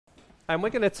And we're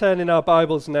going to turn in our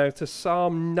Bibles now to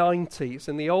Psalm 90. It's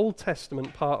in the Old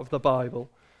Testament part of the Bible.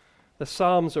 The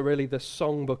Psalms are really the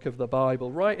songbook of the Bible,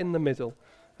 right in the middle.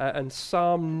 And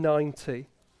Psalm 90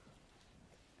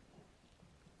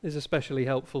 is especially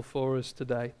helpful for us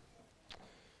today.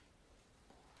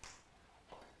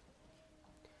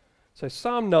 So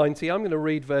Psalm 90, I'm going to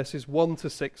read verses 1 to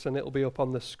 6 and it'll be up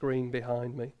on the screen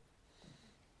behind me.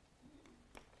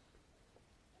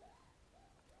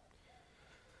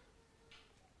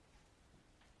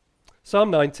 Psalm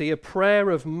 90, a prayer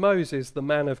of Moses, the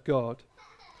man of God.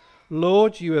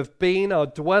 Lord, you have been our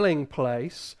dwelling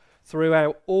place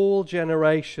throughout all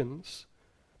generations.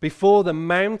 Before the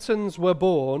mountains were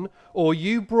born, or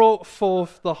you brought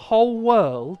forth the whole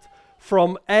world,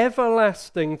 from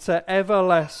everlasting to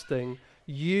everlasting,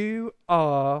 you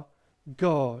are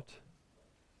God.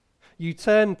 You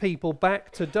turn people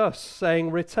back to dust,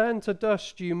 saying, return to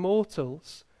dust, you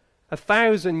mortals.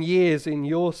 1,000 years in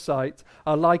your sight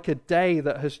are like a day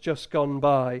that has just gone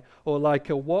by, or like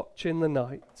a watch in the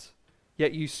night.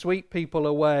 Yet you sweep people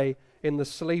away in the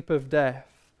sleep of death.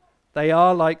 They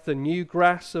are like the new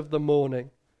grass of the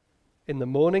morning. In the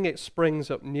morning it springs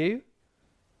up new,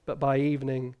 but by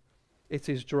evening it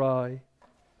is dry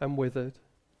and withered.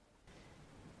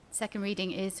 Second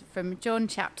reading is from John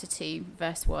chapter 2,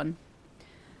 verse 1.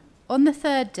 On the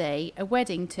third day, a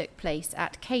wedding took place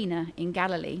at Cana in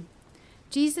Galilee.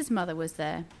 Jesus' mother was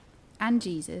there, and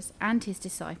Jesus and his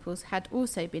disciples had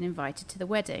also been invited to the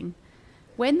wedding.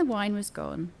 When the wine was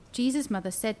gone, Jesus'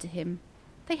 mother said to him,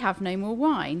 "They have no more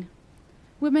wine."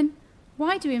 "Woman,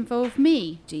 why do you involve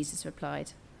me?" Jesus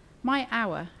replied. "My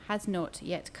hour has not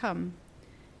yet come."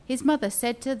 His mother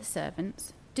said to the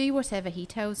servants, "Do whatever he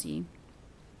tells you."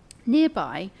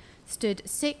 Nearby stood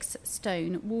 6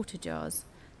 stone water jars,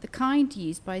 the kind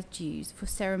used by Jews for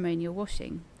ceremonial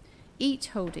washing, each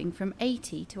holding from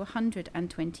 80 to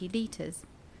 120 litres.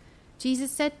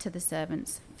 Jesus said to the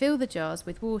servants, "Fill the jars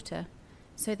with water."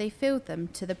 So they filled them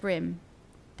to the brim.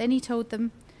 Then he told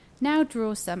them, "Now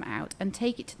draw some out and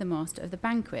take it to the master of the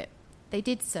banquet." They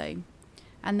did so.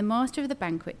 And the master of the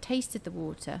banquet tasted the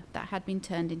water that had been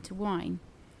turned into wine.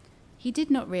 He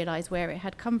did not realize where it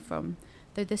had come from,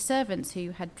 though the servants who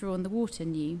had drawn the water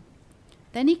knew.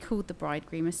 Then he called the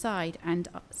bridegroom aside and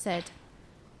said,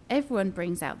 "Everyone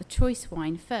brings out the choice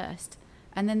wine first,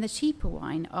 and then the cheaper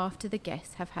wine after the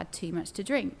guests have had too much to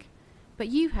drink. But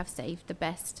you have saved the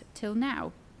best till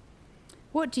now."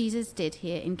 What Jesus did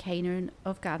here in Cana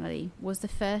of Galilee was the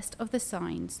first of the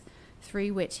signs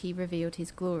through which he revealed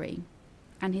his glory,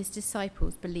 and his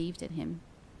disciples believed in him.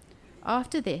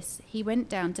 After this, he went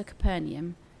down to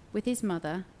Capernaum with his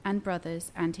mother and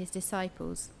brothers and his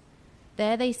disciples.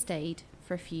 There they stayed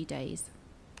for a few days.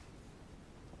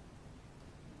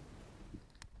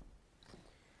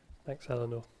 Thanks,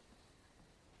 Eleanor.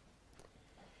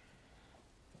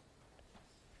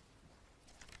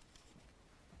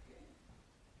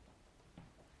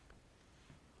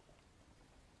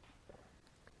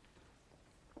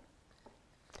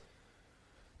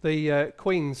 The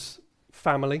Queen's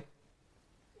family,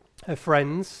 her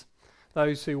friends,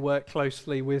 those who work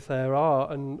closely with her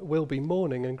are and will be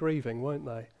mourning and grieving, won't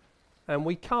they? And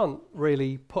we can't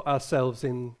really put ourselves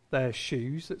in their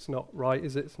shoes. It's not right,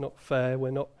 is it? It's not fair.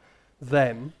 We're not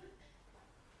them.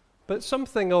 But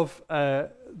something of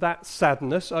that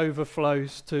sadness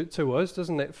overflows to us,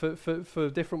 doesn't it? For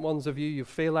different ones of you, you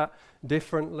feel that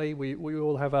differently. We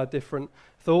all have our different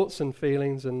thoughts and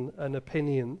feelings and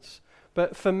opinions.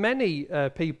 But for many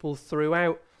people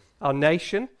throughout our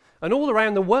nation and all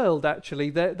around the world, actually,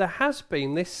 there has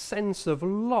been this sense of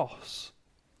loss.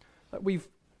 That we've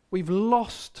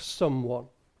lost someone.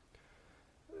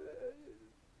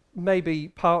 Maybe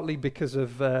partly because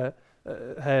of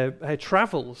her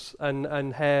travels and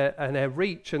her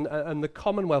reach and the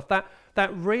Commonwealth.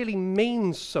 That really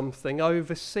means something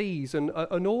overseas and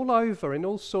all over in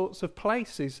all sorts of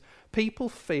places. People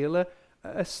feel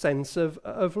a sense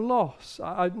of loss.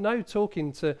 I know,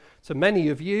 talking to many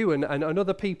of you and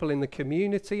other people in the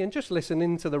community and just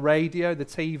listening to the radio, the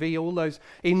TV, all those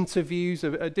interviews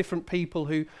of different people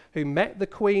who met the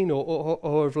Queen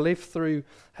or have lived through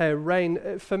her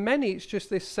reign. For many, it's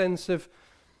just this sense of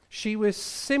she was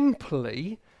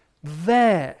simply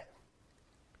there.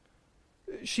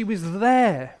 She was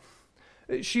there.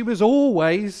 She was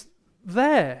always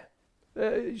there.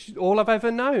 All I've ever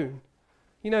known.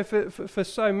 You know, for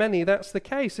so many, that's the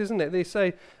case, isn't it? They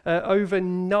say over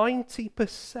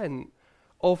 90%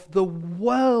 of the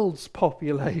world's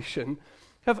population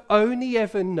have only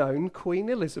ever known Queen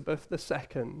Elizabeth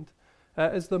II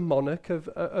as the monarch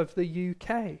of the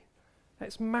UK.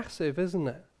 It's massive, isn't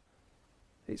it?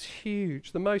 It's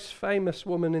huge. The most famous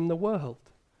woman in the world.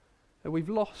 We've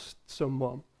lost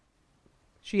someone.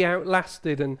 She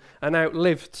outlasted and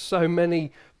outlived so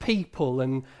many people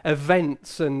and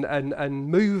events and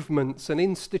movements and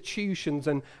institutions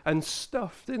and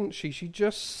stuff, didn't she? She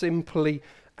just simply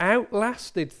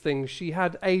outlasted things. She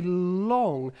had a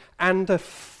long and a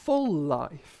full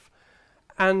life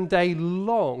and a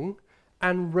long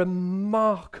and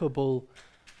remarkable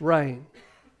reign.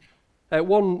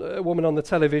 One woman on the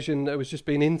television was just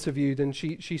being interviewed, and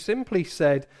she simply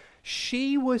said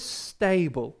she was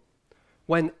stable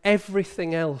when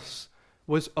everything else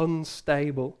was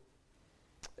unstable.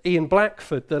 Ian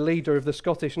Blackford, the leader of the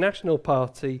Scottish National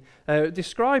Party,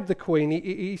 described the Queen.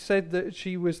 He said that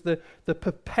she was the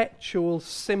perpetual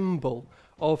symbol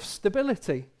of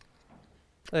stability.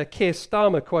 Keir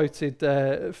Starmer quoted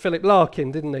Philip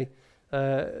Larkin, didn't he?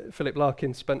 Philip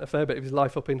Larkin spent a fair bit of his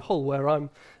life up in Hull, where I'm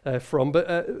from.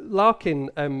 But Larkin,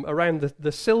 around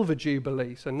the Silver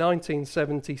Jubilee, so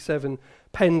 1977,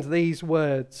 penned these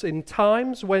words: "In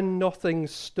times when nothing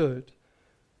stood,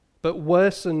 but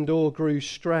worsened or grew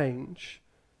strange,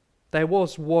 there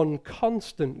was one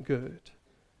constant good.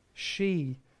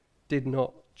 She did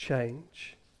not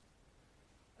change."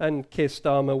 And Keir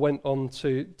Starmer went on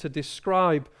to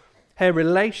describe her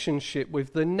relationship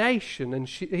with the nation, and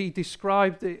he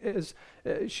described it as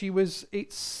she was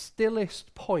its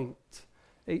stillest point,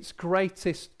 its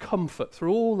greatest comfort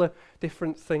through all the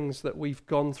different things that we've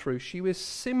gone through. She was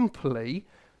simply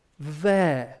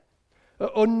there,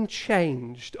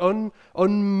 unchanged,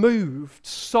 unmoved,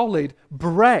 solid,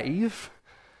 brave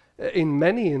in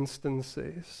many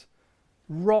instances,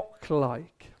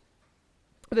 rock-like.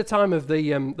 At the time of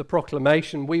the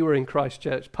proclamation, we were in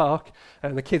Christchurch Park,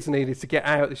 and the kids needed to get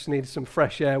out. They just needed some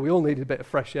fresh air. We all needed a bit of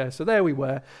fresh air. So there we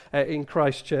were in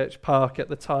Christchurch Park at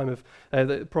the time of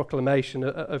the proclamation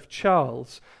of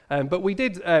Charles. But we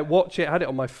did watch it. I had it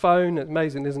on my phone. It's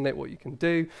amazing, isn't it, what you can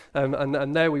do?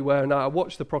 And there we were, and I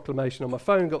watched the proclamation on my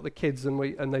phone, got the kids,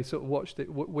 and they sort of watched it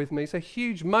with me. It's a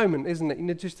huge moment, isn't it? You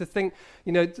know, just to think,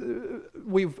 you know,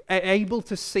 we're able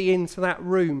to see into that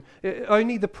room.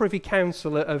 Only the Privy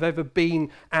Council have ever been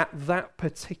at that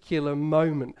particular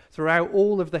moment throughout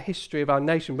all of the history of our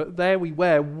nation. But there we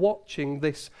were watching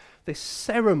this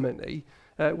ceremony,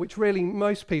 which really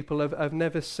most people have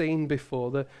never seen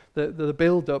before, the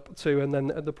build-up to and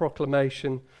then the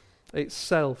proclamation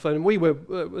itself. And we were,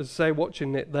 as I say,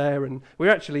 watching it there, and we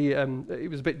were actually,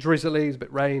 it was a bit drizzly, it was a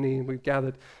bit rainy, and we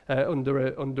gathered under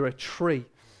a tree.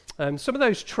 Some of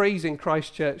those trees in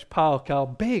Christchurch Park are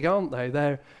big, aren't they?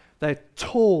 They're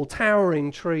tall,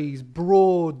 towering trees,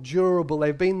 broad, durable.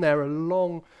 They've been there a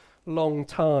long, long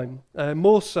time.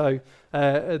 More so,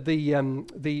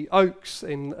 the oaks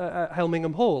in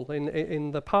Helmingham Hall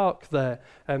in the park there.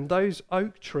 Those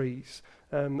oak trees,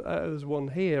 there's one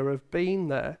here, have been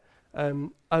there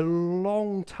a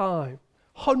long time.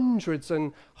 Hundreds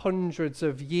and hundreds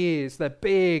of years. They're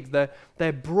big,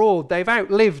 they're broad. They've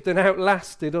outlived and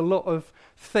outlasted a lot of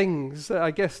things.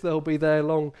 I guess they'll be there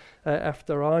long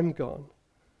after I'm gone.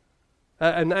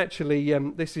 And actually,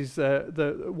 this is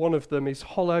one of them is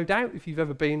hollowed out. If you've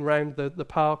ever been round the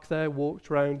park there, walked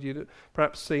round, you'd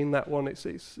perhaps seen that one.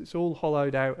 It's all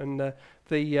hollowed out, and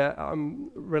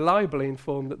I'm reliably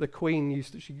informed that the Queen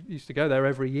used to go there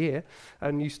every year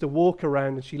and used to walk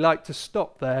around, and she liked to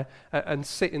stop there and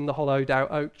sit in the hollowed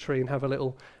out oak tree and have a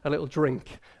little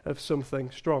drink of something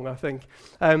strong, I think.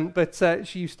 But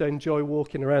she used to enjoy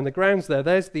walking around the grounds there.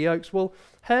 There's the oaks. Well,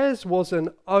 hers was an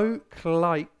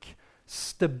oak-like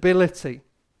stability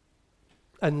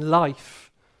and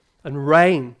life and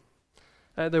reign.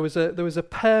 There was a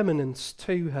permanence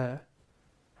to her.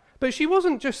 But she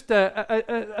wasn't just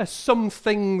a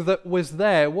something that was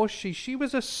there, was she? She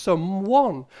was a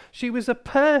someone. She was a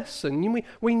person.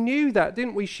 We knew that,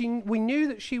 didn't we? We knew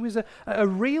that she was a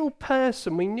real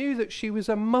person. We knew that she was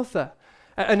a mother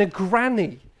and a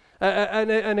granny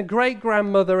and a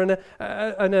great-grandmother and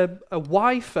a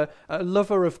wife, a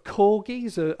lover of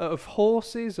corgis, of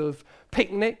horses, of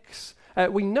picnics.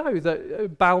 We know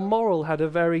that Balmoral had a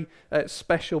very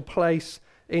special place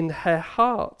in her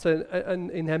heart and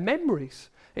in her memories,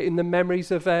 in the memories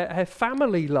of her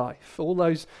family life. All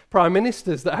those prime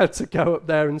ministers that had to go up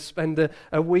there and spend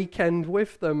a weekend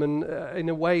with them, and in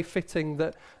a way fitting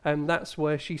that that's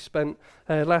where she spent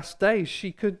her last days.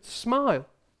 She could smile.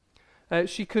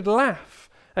 She could laugh.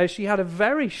 She had a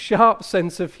very sharp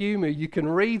sense of humour. You can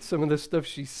read some of the stuff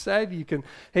she said. You can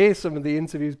hear some of the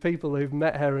interviews, people who've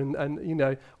met her, and you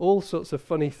know, all sorts of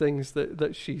funny things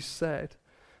that she said.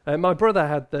 My brother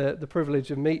had the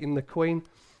privilege of meeting the Queen.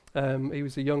 He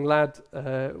was a young lad.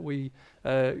 We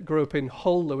grew up in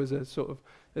Hull. There was a sort of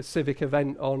civic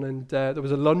event on, and there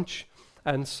was a lunch.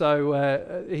 And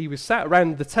so he was sat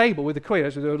around the table with the Queen.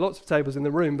 Actually, there were lots of tables in the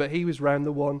room, but he was round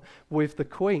the one with the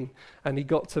Queen. And he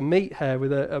got to meet her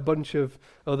with a bunch of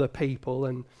other people.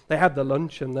 And they had the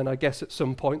lunch, and then I guess at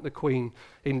some point the Queen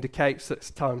indicates that it's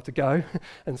time to go.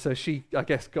 And so she, I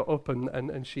guess, got up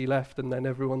and she left, and then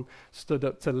everyone stood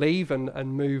up to leave and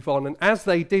move on. And as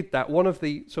they did that, one of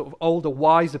the sort of older,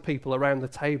 wiser people around the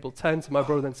table turned to my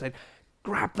brother and said,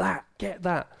 "Grab that, get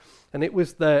that." And it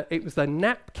was the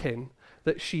napkin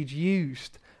that she'd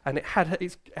used, and it had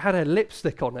her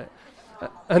lipstick on it,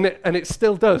 and it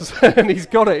still does, and he's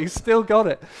still got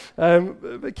it.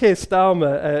 But Keir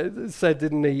Starmer said,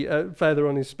 didn't he, further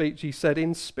on his speech, he said,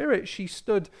 "In spirit she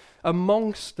stood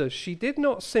amongst us. She did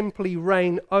not simply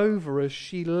reign over us,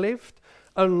 she lived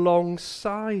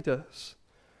alongside us."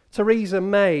 Theresa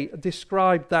May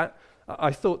described that.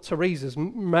 I thought Theresa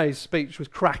May's speech was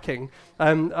cracking.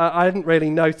 I hadn't really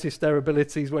noticed her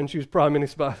abilities when she was Prime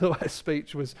Minister, but I thought her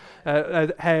speech was,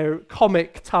 her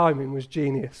comic timing was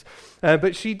genius.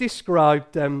 But she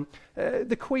described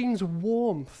the Queen's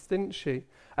warmth, didn't she?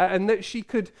 And that she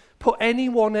could put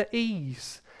anyone at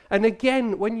ease. And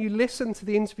again, when you listen to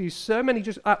the interviews, so many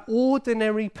just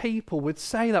ordinary people would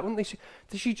say that, wouldn't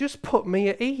they? She just put me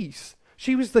at ease.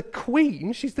 She was the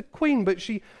Queen, she's the Queen, but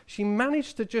she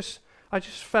managed to I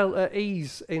just felt at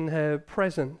ease in her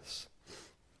presence.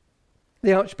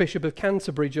 The Archbishop of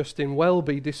Canterbury, Justin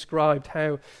Welby, described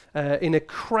how in a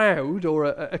crowd or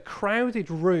a crowded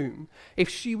room, if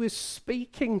she was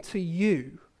speaking to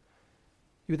you,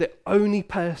 you were the only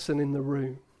person in the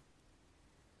room.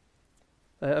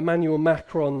 Emmanuel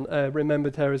Macron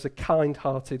remembered her as a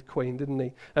kind-hearted queen, didn't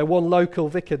he? One local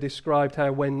vicar described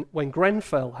how when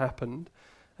Grenfell happened,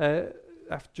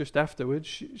 just afterwards,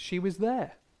 she was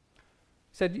there.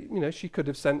 He said, she could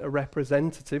have sent a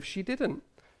representative. She didn't.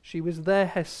 She was there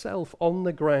herself on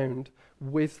the ground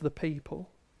with the people.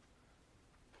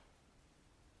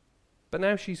 But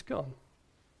now she's gone.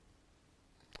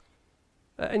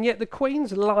 And yet the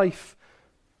Queen's life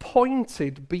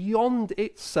pointed beyond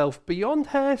itself, beyond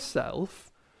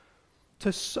herself,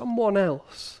 to someone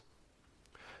else.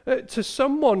 To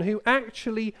someone who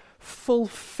actually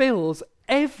fulfills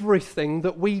everything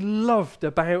that we loved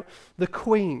about the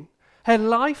Queen. Her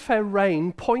life, her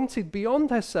reign, pointed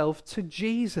beyond herself to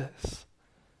Jesus.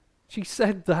 She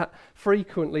said that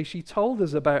frequently. She told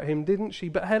us about him, didn't she?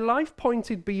 But her life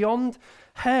pointed beyond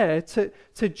her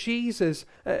to Jesus.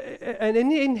 And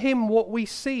in him what we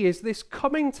see is this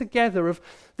coming together of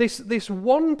this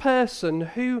one person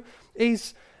who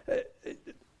is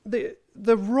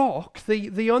the rock,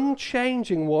 the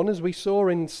unchanging one, as we saw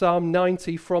in Psalm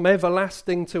 90, from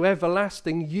everlasting to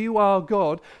everlasting, you are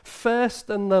God, first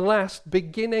and the last,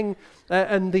 beginning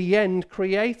and the end,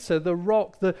 creator, the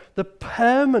rock, the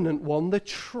permanent one, the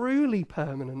truly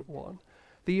permanent one,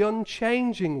 the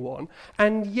unchanging one.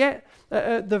 And yet,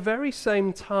 at the very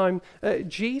same time,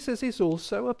 Jesus is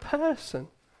also a person.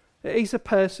 He's a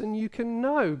person you can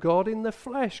know, God in the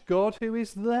flesh, God who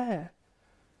is there.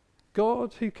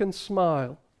 God who can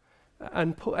smile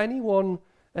and put anyone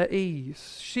at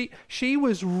ease. She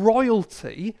was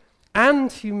royalty and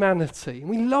humanity.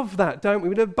 We love that, don't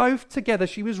we? They're both together.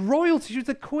 She was royalty, she was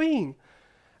the Queen.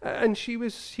 And she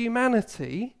was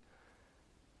humanity.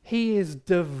 He is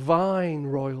divine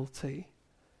royalty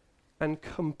and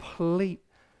complete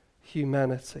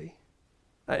humanity.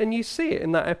 And you see it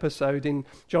in that episode in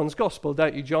John's Gospel,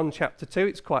 don't you? John chapter 2,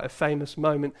 it's quite a famous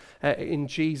moment in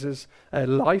Jesus'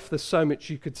 life. There's so much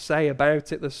you could say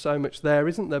about it. There's so much there,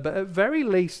 isn't there? But at very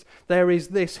least, there is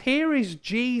this. Here is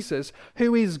Jesus,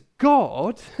 who is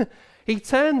God. He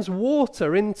turns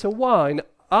water into wine.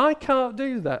 I can't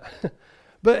do that.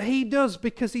 But he does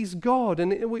because he's God.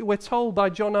 And we're told by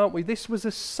John, aren't we? This was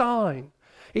a sign.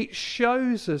 It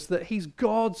shows us that he's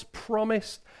God's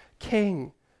promised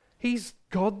king. He's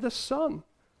God the Son.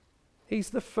 He's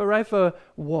the forever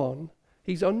one.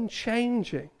 He's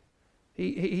unchanging.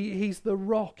 He's the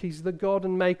rock. He's the God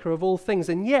and maker of all things.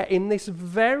 And yet, in this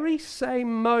very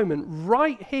same moment,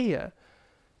 right here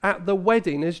at the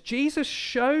wedding, as Jesus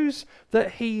shows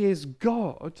that he is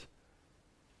God,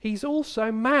 he's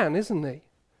also man, isn't he?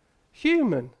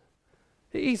 Human.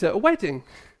 He's at a wedding.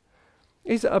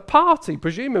 He's at a party,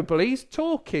 presumably. He's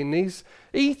talking, he's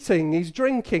eating, he's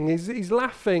drinking, he's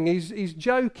laughing, he's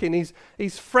joking,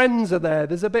 his friends are there,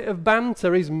 there's a bit of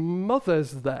banter, his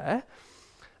mother's there,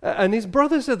 and his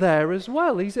brothers are there as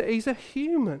well. He's a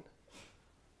human.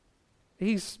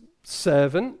 He's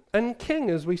servant and king,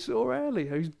 as we saw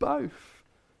earlier. He's both.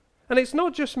 And it's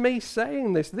not just me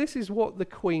saying this. This is what the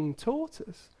Queen taught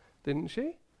us, didn't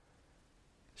she?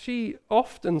 She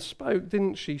often spoke,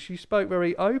 didn't she? She spoke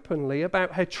very openly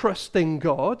about her trust in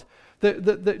God,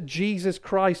 that Jesus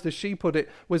Christ, as she put it,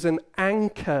 was an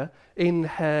anchor in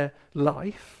her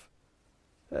life,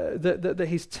 that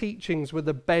his teachings were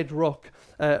the bedrock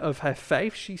of her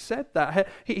faith. She said that.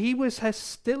 He was her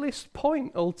stillest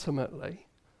point, ultimately.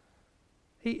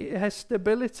 Her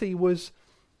stability was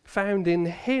found in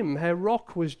him. Her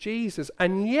rock was Jesus.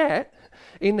 And yet,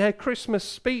 in her Christmas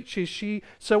speeches, she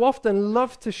so often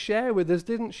loved to share with us,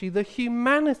 didn't she, the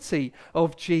humanity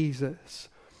of Jesus,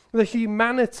 the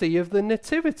humanity of the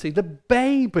nativity, the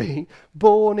baby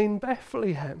born in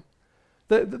Bethlehem,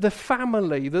 the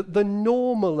family, the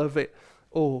normal of it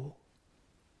all.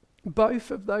 Both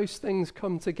of those things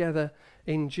come together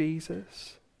in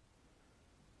Jesus.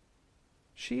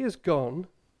 She is gone,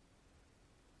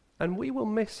 and we will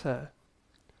miss her.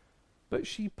 But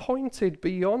she pointed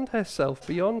beyond herself,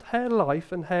 beyond her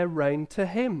life and her reign, to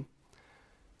him,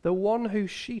 the one who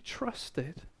she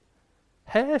trusted,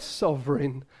 her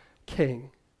sovereign king,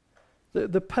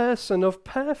 the person of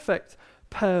perfect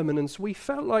permanence. We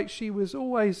felt like she was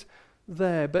always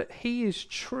there, but he is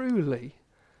truly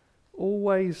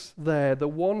always there, the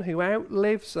one who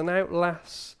outlives and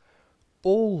outlasts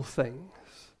all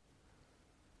things,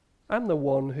 and the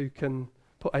one who can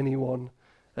put anyone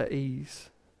at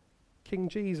ease. King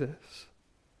Jesus.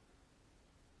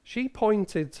 She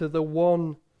pointed to the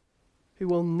one who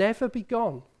will never be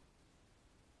gone,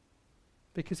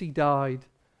 because he died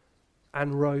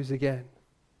and rose again.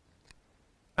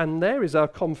 And there is our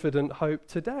confident hope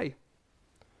today.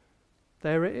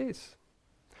 There it is.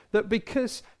 That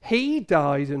because he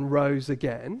died and rose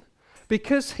again,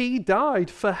 because he died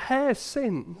for her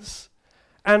sins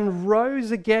and rose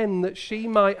again that she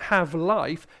might have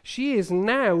life, she is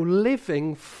now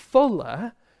living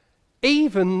fuller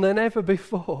even than ever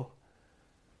before,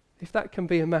 if that can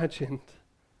be imagined.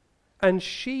 And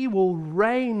she will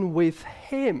reign with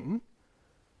him,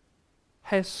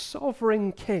 her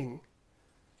sovereign king,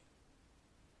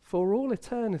 for all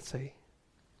eternity.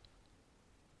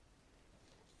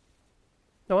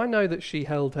 Now, I know that she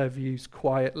held her views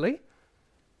quietly,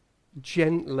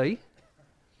 gently,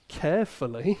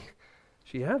 carefully.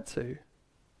 She had to.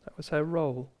 That was her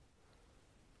role.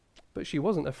 But she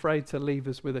wasn't afraid to leave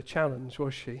us with a challenge,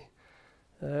 was she?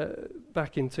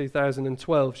 Back in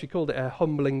 2012, she called it her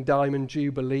humbling Diamond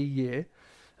Jubilee year.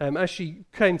 As she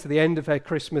came to the end of her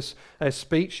Christmas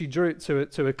speech, she drew it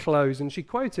to a close, and she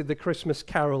quoted the Christmas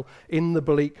carol, "In the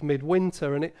Bleak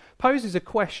Midwinter," and it poses a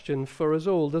question for us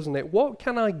all, doesn't it? What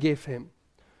can I give him?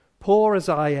 Poor as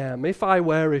I am, if I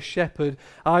were a shepherd,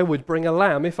 I would bring a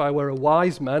lamb. If I were a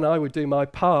wise man, I would do my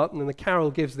part. And then the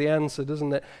carol gives the answer,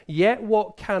 doesn't it? Yet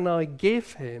what can I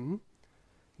give him?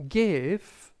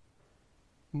 Give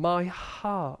my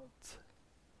heart.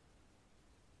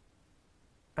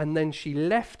 And then she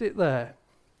left it there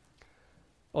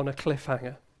on a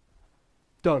cliffhanger.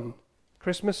 Done.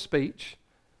 Christmas speech.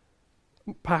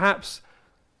 Perhaps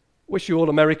wish you all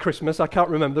a Merry Christmas. I can't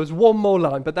remember. There was one more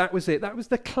line, but that was it. That was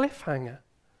the cliffhanger.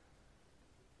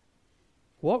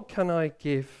 What can I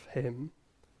give him?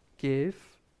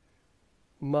 Give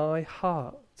my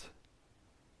heart.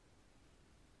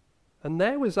 And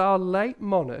there was our late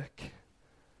monarch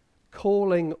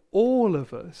calling all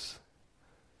of us,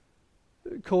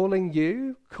 calling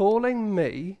you, calling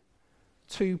me,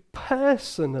 to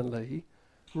personally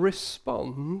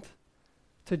respond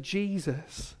to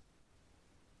Jesus.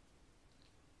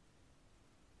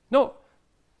 Not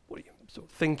what do you sort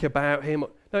of think about him.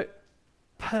 No,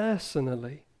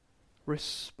 personally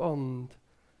respond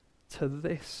to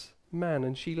this man.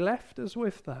 And she left us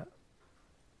with that.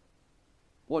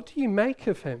 What do you make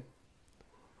of him?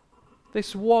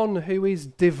 This one who is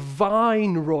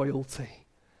divine royalty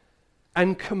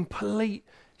and complete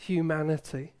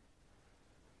humanity.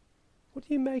 What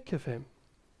do you make of him?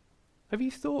 Have you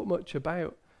thought much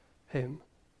about him?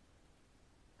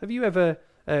 Have you ever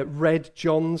read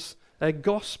John's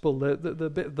Gospel, the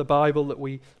bit of the Bible that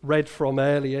we read from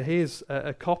earlier? Here's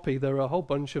a copy. There are a whole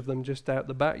bunch of them just out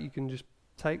the back. You can just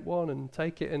take one and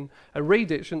take it and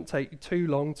read it. It shouldn't take you too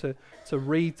long to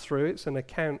read through. It's an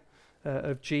account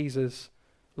of Jesus'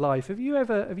 life. Have you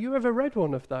ever read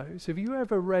one of those? Have you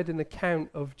ever read an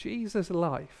account of Jesus'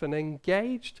 life and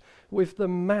engaged with the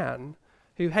man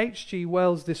who H.G.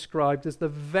 Wells described as the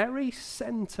very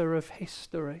center of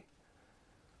history?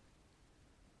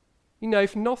 You know,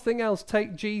 if nothing else,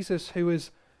 take Jesus, who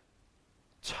has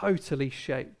totally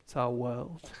shaped our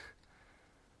world.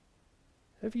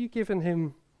 Have you given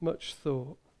him much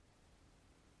thought?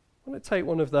 I want to take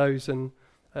one of those and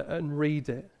read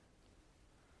it.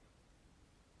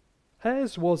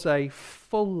 Hers was a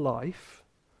full life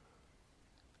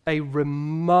a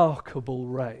remarkable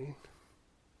reign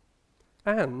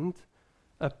and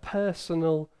a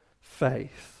personal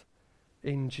faith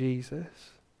in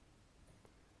Jesus.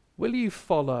 Will you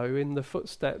follow in the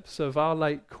footsteps of our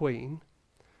late Queen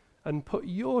and put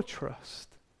your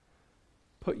trust,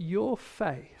 put your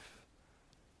faith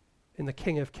in the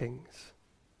King of Kings?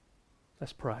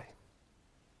 Let's pray.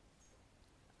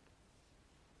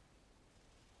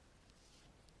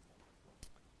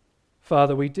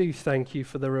 Father, we do thank you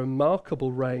for the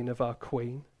remarkable reign of our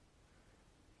Queen.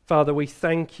 Father, we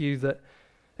thank you that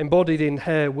embodied in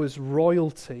her was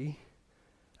royalty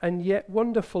and yet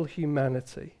wonderful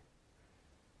humanity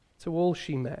to all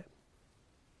she met.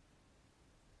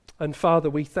 And Father,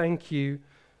 we thank you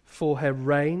for her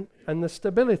reign and the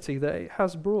stability that it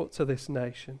has brought to this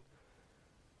nation.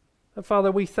 And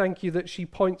Father, we thank you that she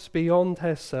points beyond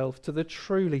herself to the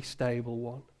truly stable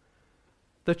one,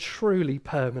 the truly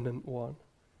permanent one,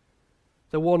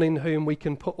 the one in whom we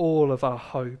can put all of our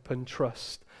hope and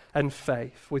trust and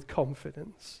faith with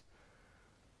confidence.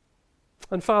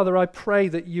 And Father, I pray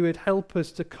that you would help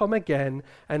us to come again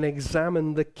and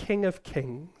examine the King of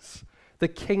Kings, the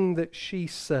King that she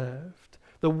served,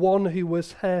 the one who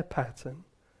was her pattern.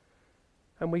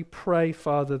 And we pray,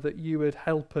 Father, that you would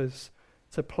help us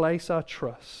to place our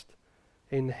trust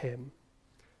in him.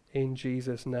 In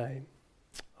Jesus' name,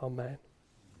 amen.